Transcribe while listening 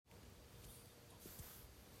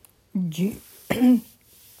Ju-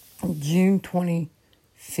 June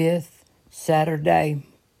 25th, Saturday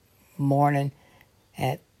morning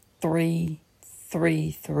at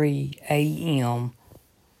 3:33 a.m.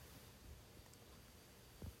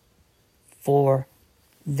 For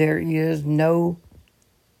there is no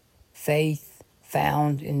faith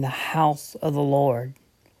found in the house of the Lord,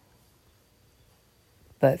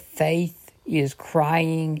 but faith is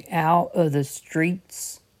crying out of the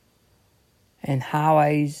streets and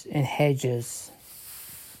highways and hedges.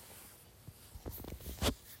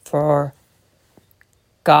 For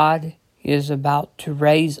God is about to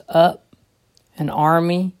raise up an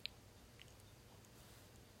army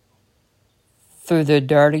through the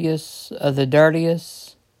dirtiest of the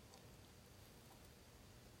dirtiest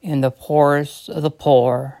and the poorest of the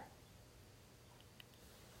poor.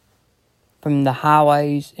 From the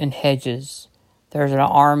highways and hedges, there's an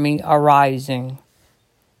army arising,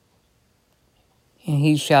 and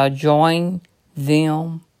he shall join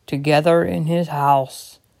them together in his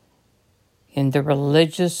house, and the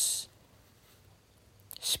religious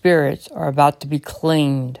spirits are about to be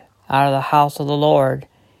cleaned out of the house of the Lord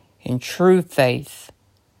in true faith,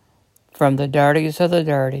 from the dirtiest of the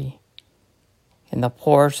dirty and the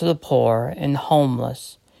poorest of the poor and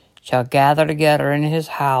homeless shall gather together in his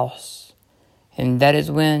house, and that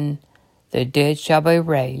is when the dead shall be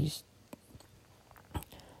raised,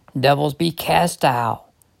 devils be cast out,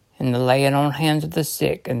 and the laying on hands of the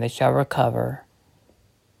sick, and they shall recover,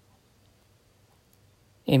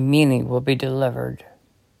 and many will be delivered.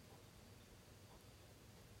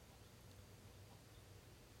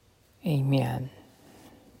 Amen.